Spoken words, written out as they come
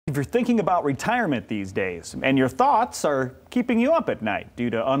If you're thinking about retirement these days and your thoughts are keeping you up at night due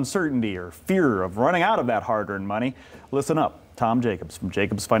to uncertainty or fear of running out of that hard-earned money, listen up. Tom Jacobs from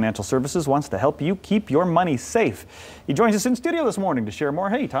Jacobs Financial Services wants to help you keep your money safe. He joins us in studio this morning to share more.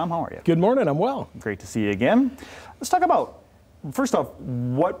 Hey, Tom, how are you? Good morning. I'm well. Great to see you again. Let's talk about, first off,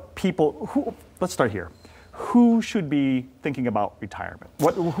 let's start here. Who should be thinking about retirement?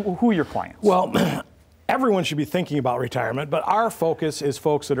 Who are your clients? Well, everyone should be thinking about retirement, but our focus is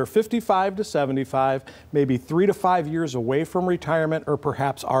folks that are 55 to 75, maybe 3 to 5 years away from retirement or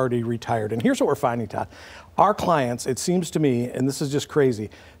perhaps already retired. And here's what we're finding, Todd. Our clients, it seems to me, and this is just crazy,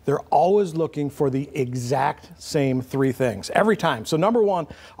 they're always looking for the exact same 3 things every time. So number one,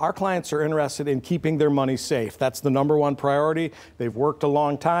 our clients are interested in keeping their money safe. That's the number one priority. They've worked a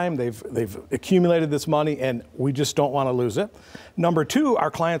long time. They've accumulated this money and we just don't want to lose it. Number two,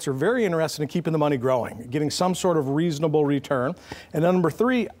 our clients are very interested in keeping the money growing, getting some sort of reasonable return. And then number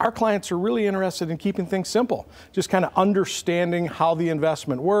three, our clients are really interested in keeping things simple, just kind of understanding how the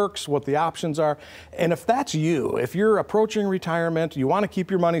investment works, what the options are. And if that's you, if you're approaching retirement, you want to keep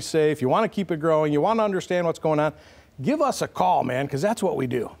your money safe, you want to keep it growing, you want to understand what's going on, give us a call, man, because that's what we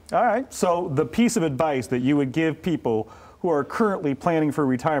do. All right. So the piece of advice that you would give people who are currently planning for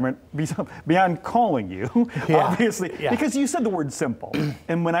retirement, beyond calling you, obviously, because you said the word simple.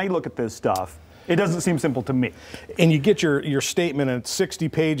 And when I look at this stuff, it doesn't seem simple to me. And you get your statement in 60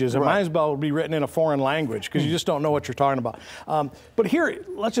 pages. It might as well be written in a foreign language because you just don't know what you're talking about. But here,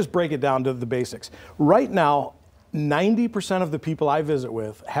 let's just break it down to the basics. Right now, 90% of the people I visit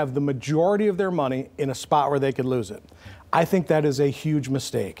with have the majority of their money in a spot where they could lose it. I think that is a huge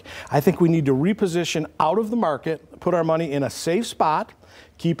mistake. I think we need to reposition out of the market, put our money in a safe spot,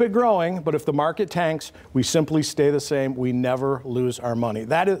 keep it growing, but if the market tanks, we simply stay the same. We never lose our money.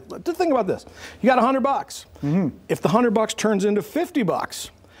 That is, just think about this. You got $100. If the $100 turns into $50,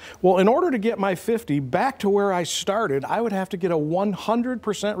 well, in order to get my 50 back to where I started, I would have to get a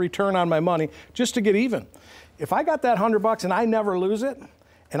 100% return on my money just to get even. If I got that $100 and I never lose it,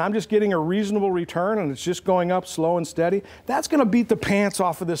 and I'm just getting a reasonable return and it's just going up slow and steady, that's going to beat the pants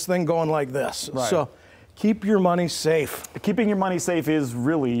off of this thing going like this. Right. So keep your money safe. Keeping your money safe is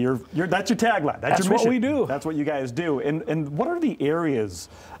really that's your tagline. That's your mission. What we do. That's what you guys do. And what are the areas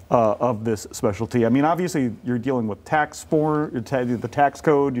of this specialty? I mean, obviously you're dealing with the tax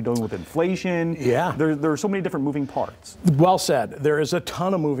code, you're dealing with inflation. Yeah. There are so many different moving parts. Well said. There is a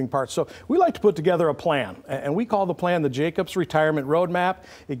ton of moving parts. So we like to put together a plan, and we call the plan the Jacobs Retirement Roadmap.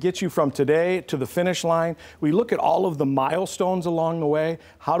 It gets you from today to the finish line. We look at all of the milestones along the way.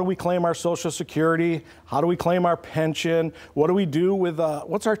 How do we claim our Social Security? How do we claim our pension? What do we do with,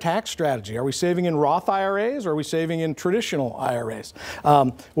 what's our tax strategy? Are we saving in Roth IRAs or are we saving in traditional IRAs?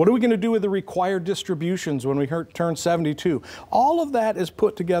 What are we going to do with the required distributions when we turn 72? All of that is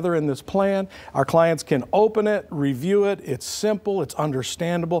put together in this plan. Our clients can open it, review it. It's simple, it's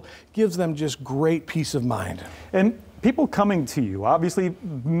understandable, gives them just great peace of mind. And people coming to you, obviously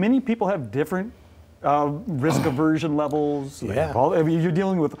many people have different risk aversion levels. Yeah. I mean, you're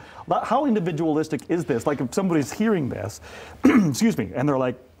dealing with, how individualistic is this? Like if somebody's hearing this, excuse me, and they're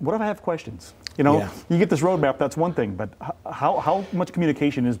like, what if I have questions? You know, you get this roadmap, that's one thing, but how much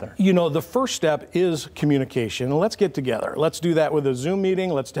communication is there? You know, the first step is communication. Let's get together. Let's do that with a Zoom meeting.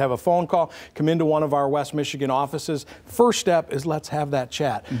 Let's have a phone call. Come into one of our West Michigan offices. First step is let's have that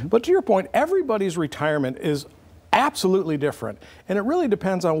chat. But to your point, everybody's retirement is absolutely different. And it really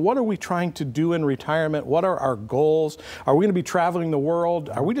depends on what are we trying to do in retirement? What are our goals? Are we going to be traveling the world?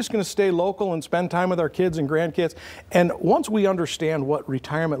 Are we just going to stay local and spend time with our kids and grandkids? And once we understand what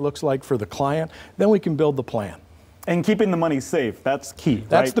retirement looks like for the client, then we can build the plan. And keeping the money safe, that's key.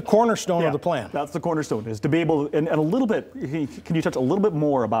 That's right? the cornerstone of the plan. That's the cornerstone, is to be able to, and a little bit, can you touch a little bit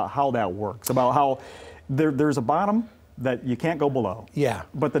more about how that works? About how there's a bottom that you can't go below. Yeah.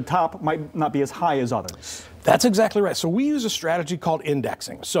 But the top might not be as high as others. That's exactly right. So we use a strategy called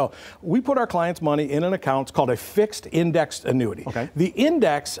indexing. So we put our clients' money in an account. It's called a fixed indexed annuity. Okay. The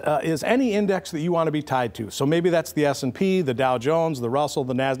index is any index that you want to be tied to. So maybe that's the S&P, the Dow Jones, the Russell,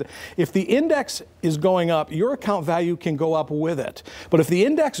 the NASDAQ. If the index is going up, your account value can go up with it. But if the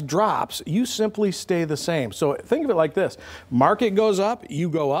index drops, you simply stay the same. So think of it like this. Market goes up, you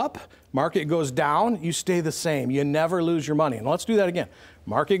go up. Market goes down, you stay the same. You never lose your money. And let's do that again.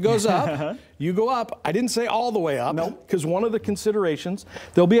 Market goes up, you go up. I didn't say all the way up, because one of the considerations,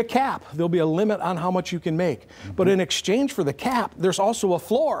 there'll be a cap. There'll be a limit on how much you can make. But in exchange for the cap, there's also a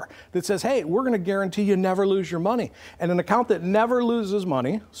floor that says, hey, we're going to guarantee you never lose your money. And an account that never loses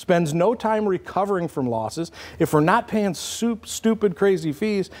money, spends no time recovering from losses, if we're not paying stupid, crazy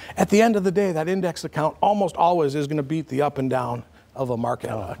fees, at the end of the day, that index account almost always is going to beat the up and down of a market.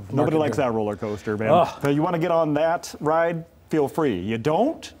 Nobody likes that roller coaster, man. So you want to get on that ride? Feel free. You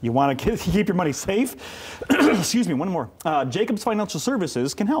don't? You want to keep your money safe? Excuse me, one more. Jacobs Financial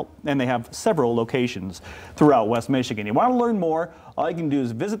Services can help, and they have several locations throughout West Michigan. You want to learn more? All you can do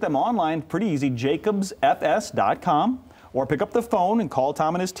is visit them online, pretty easy, jacobsfs.com, or pick up the phone and call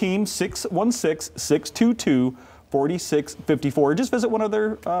Tom and his team, 616-622-4654. Just visit one of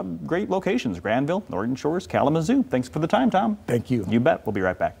their great locations, Granville, Norton Shores, Kalamazoo. Thanks for the time, Tom. Thank you. You bet. We'll be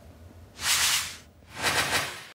right back.